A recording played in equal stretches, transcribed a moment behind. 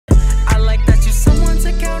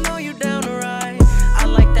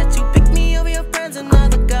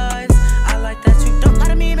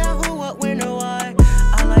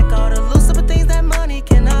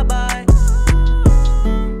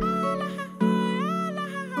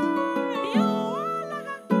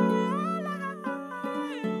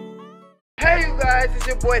guys, it's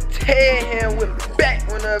your boy Ted here, and we're back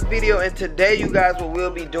on another video. And today, you guys, what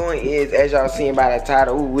we'll be doing is, as y'all seen by the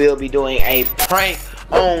title, we will be doing a prank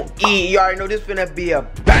on E. You already know this finna be a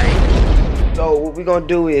bang. So what we gonna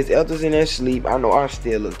do is, Ethel's in there sleep. I know I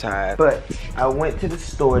still look tired, but I went to the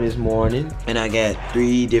store this morning and I got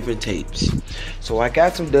 3 different tapes. So I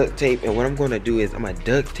got some duct tape, and what I'm gonna do is I'm gonna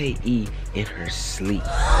duct tape E in her sleep.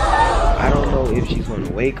 I don't know if she's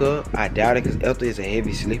gonna wake up. I doubt it, because Ethel is a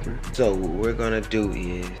heavy sleeper. So what we're gonna do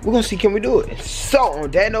is, we're gonna see, can we do it? So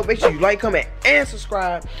on that note, make sure you like, comment, and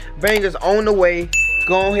subscribe. Bangers on the way.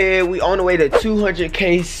 Go ahead, we on the way to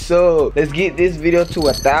 200K subs. Let's get this video to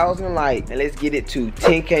 1,000 likes, and let's get it to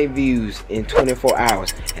 10K views in 24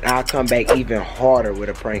 hours. And I'll come back even harder with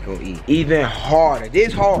a prank on E. Even harder.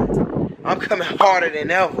 This hard. I'm coming harder than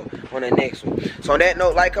ever on the next one. So on that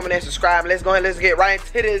note, like, comment, and subscribe. Let's go ahead, let's get right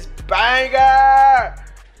into this banger.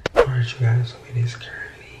 Alright, you guys, it is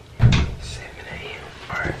currently 7 a.m.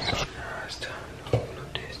 Alright, so now it's time to open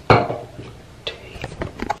up this tape.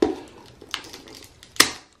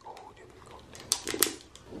 Oh, there we go.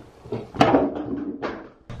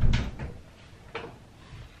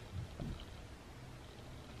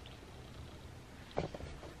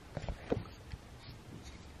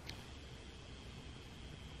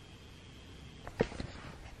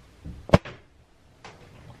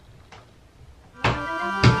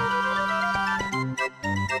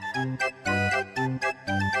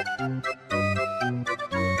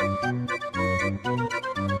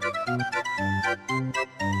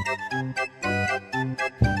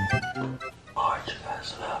 Alright, you guys,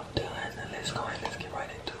 so I'm done. Now let's go ahead, let's get right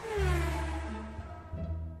into it.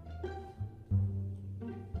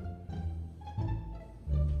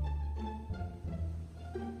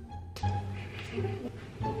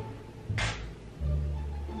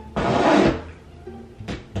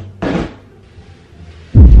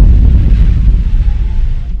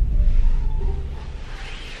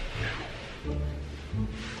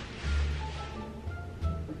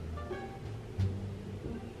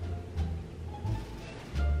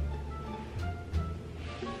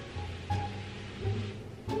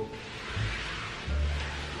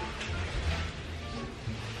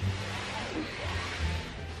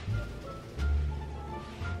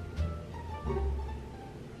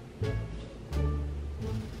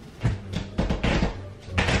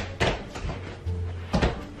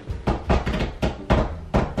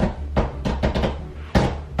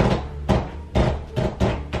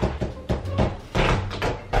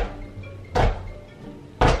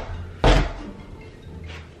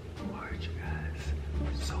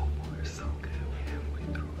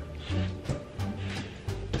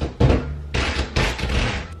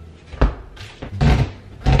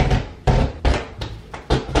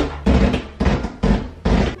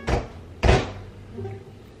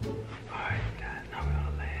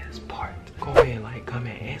 Go ahead, like,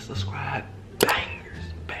 comment, and subscribe.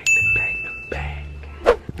 Bangers, back to back to back.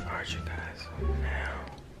 Alright, you guys, so now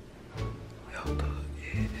Ethel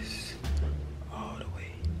is all the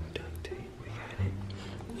way duct tape. We got it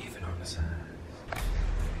even on the sides.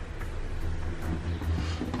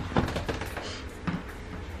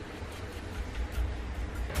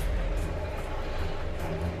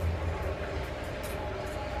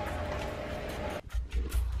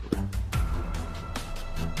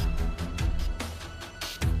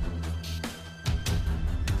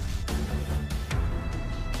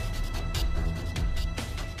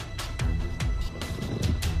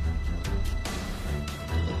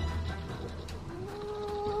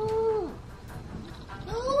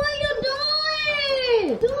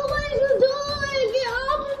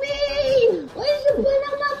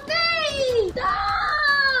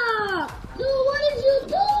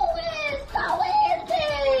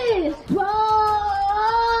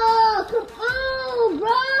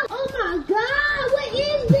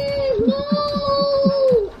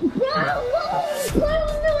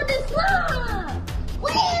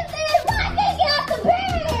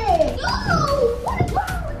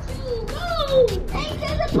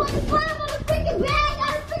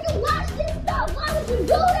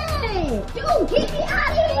 Dude, get me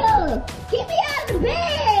out of here! Get me out of the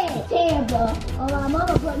bed! Terrible. Oh, my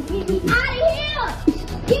mama, but get me out of here!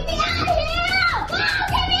 Get me out of here! Mom,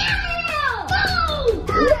 get me out of here! Mom!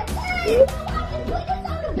 God damn! Why you put this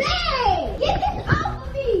on the bed? Get this off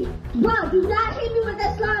of me! Bro, do not hit me with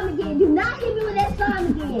that slime again. Do not hit me with that slime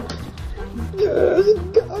again. Girl, you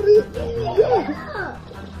got it. Get me out.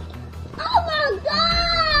 Oh, my God!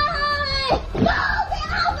 No, get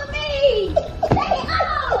off of me! Take it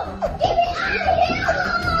off! Get me out of here!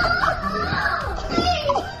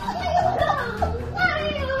 Please! Please!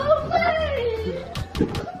 Please!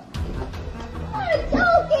 Please!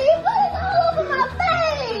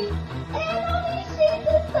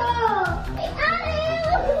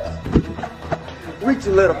 Reach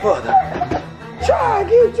a little further. Try,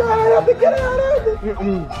 keep trying to get out of it.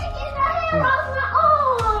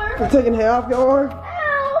 I'm taking hair off your arm.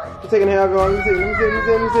 I'm taking hair off your arm. Let me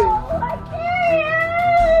see.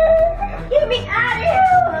 Get me out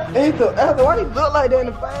of here! Ethel, why you look like that in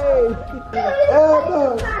the face?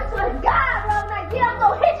 Ethel! I swear to God, bro, when I get up, I'm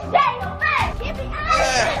gonna hit you down your face! Get me out of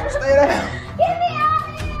here! Stay down! Get me out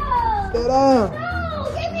of here! Stay down! No,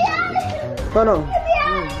 get me out of here! Hold on. Get me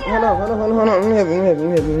out of here! Hold on. Let me help you.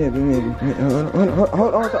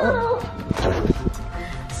 Hold on.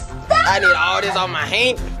 Stop! I need all this on my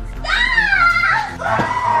hand. Stop!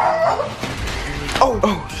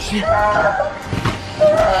 Oh, shit.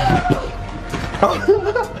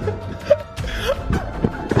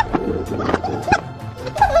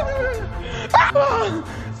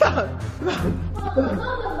 Stop.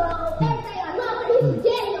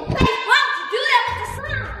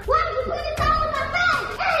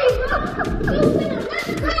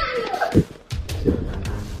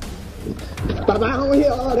 Bye-bye, I don't want to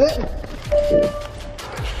hear all that.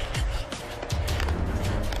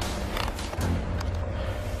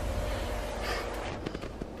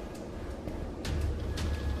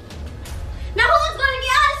 Now who's gonna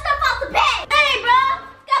get all this stuff off the bed? Hey, bro,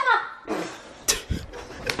 got my.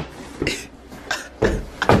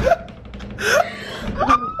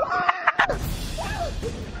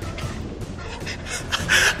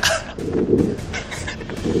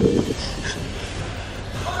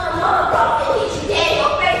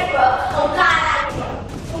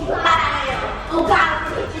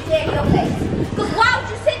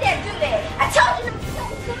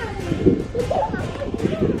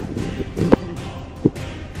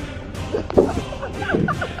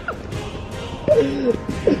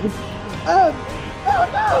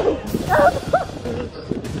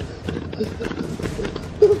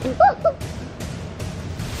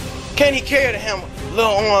 Can he carry the hammer?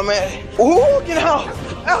 Little arm man. Ooh, get out!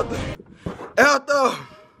 Ethel!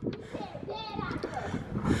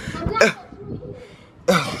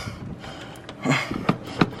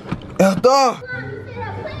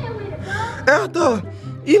 Ethel!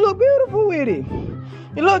 You look beautiful with it.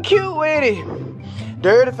 You look cute with it.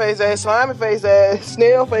 Dirty face ass, slimy face ass,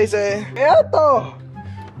 snail face ass. Ethel!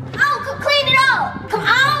 Oh, come clean it up! Come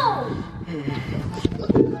on!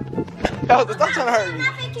 Ethel, stop trying to hurt me.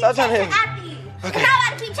 Stop trying to hurt me. Okay. If I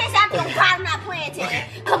gotta keep chasing after you, I'm not playing today. Okay.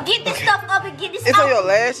 Come get this stuff up and get this it's off. on your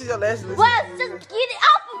lashes, Well, just get it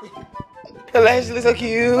off of me. Your lashes look so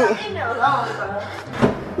cute. Bro, leave me alone, bro.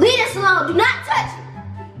 Leave this alone. Do not touch it.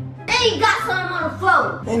 And you got something on the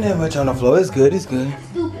floor. Ain't that much on the floor. It's good.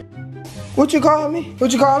 Stupid. What you call me?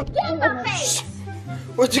 Get in my face.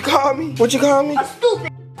 What you call me? A stupid.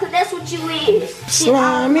 Cause that's what you is.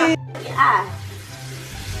 Slimy. Ah.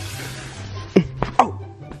 Oh.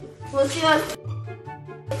 What's yours?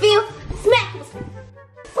 Feel? Smack.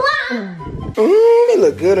 Slime. It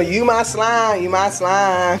look good on you, my slime. You my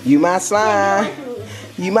slime. You my slime.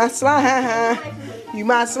 You my slime. You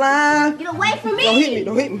my slime. Get away from me.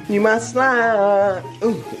 Don't hit me. You my slime.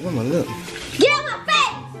 Ooh, come on, look. Get out my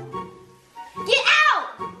face. Get out.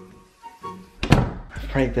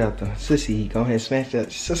 Pranked out the sissy. Go ahead and smash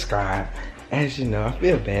that subscribe. As you know, I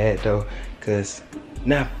feel bad though, cause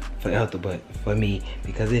not for Ethel, but for me,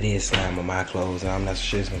 because it is slime on my clothes and I'm not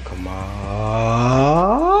sure it's gonna come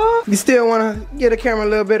off. You still wanna get a camera a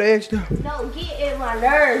little bit extra? No, get in my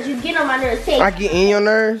nerves. You get on my nerves. Face. I get in your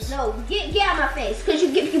nerves? No, get out my face. Cause you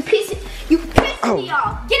piss me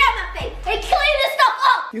off. Get out my face. And clean this stuff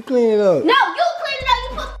up. You clean it up. No, you clean it up. You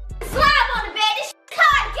put slime on the bed. This shit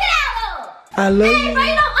hard. Get out of. I love Hey, you. bro,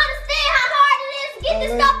 you don't understand how hard it is to get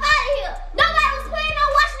this stuff out of here. Nobody was planning on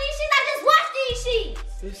washing these sheets. I just washed these sheets.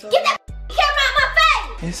 Get that camera out my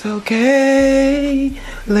face. It's okay.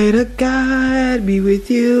 Later, God be with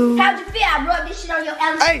you. How'd you feel? I rubbed this shit on your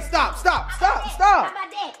element. Hey, stop. How about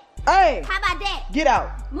that? Hey, How about that? get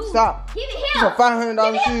out. Move. Stop. Give it here. Some $500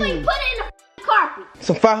 Give it here before you shoes. put it in the carpet.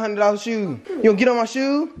 Some $500 shoes. You gonna get on my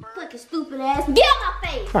shoe? Fucking stupid ass. Get out my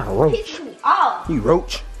face. Like a roach. Pissing me off. You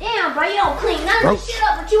roach. Damn, bro, you don't clean none of this shit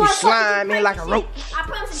up, but you want to slime me like a roach. I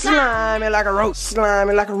promise you. Slime me like a roach. Slime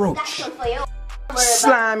me like a That's roach. something for you.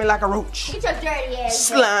 Slime me like a roach. Get your dirty ass.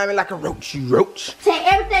 Slime me like a roach, you roach. Take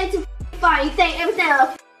everything too far. You think everything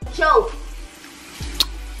a joke.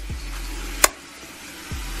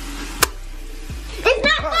 It's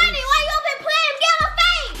not funny. Why you been playing? Get out my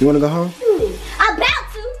face. You wanna go home?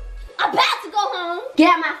 I'm about to go home. Get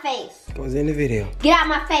out my face. What's in the video? Get out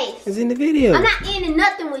my face. It's in the video. I'm not ending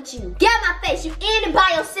nothing with you. Get out my face. You ended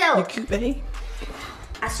by yourself. You cute, babe.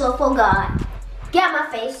 I swear for God. Get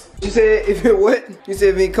out my face. You said if it what? You said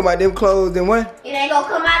if it come out them clothes, then what? It ain't gonna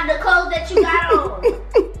come out of the clothes that you got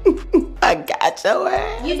on. I got your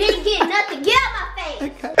ass. You didn't get nothing. Get out my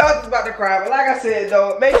face. I was about to cry, but like I said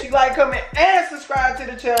though, make sure you like, comment, and subscribe to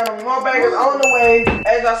the channel. More bangers on the way.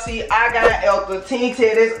 As y'all see, I got Ethel, Team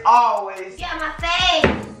Ted as always. Get out my face.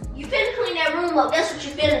 You finna clean that room up. That's what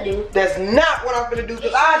you finna do. That's not what I'm finna do,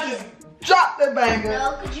 because I just dropped the banger.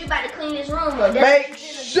 No, because you about to clean this room up. Make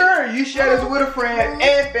sure you share this with a friend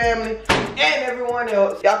and family and everyone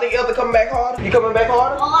else. Y'all think Ethel coming back harder? You coming back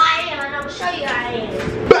harder? Oh, I am, and I'm gonna show you how I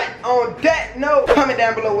am. But on that note, comment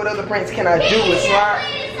down below what other pranks can I do with slime.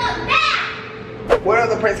 Clean this up now. What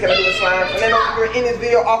other pranks can I do with slime? And then don't forget to end this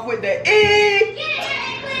video off with the E. Get in here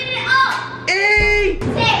and clean it up. E.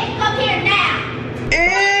 Say, come here now.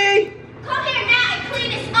 E. Come here now and clean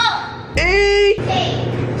this up. E. Say,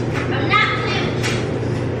 I'm not playing with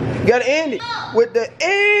you. You gotta end it with the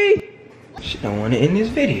E. She don't want to end this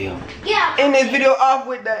video. Yeah. End this video off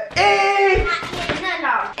with the E. I'm not getting none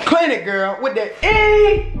of it. Clean it, girl, with the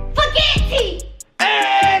E. Forget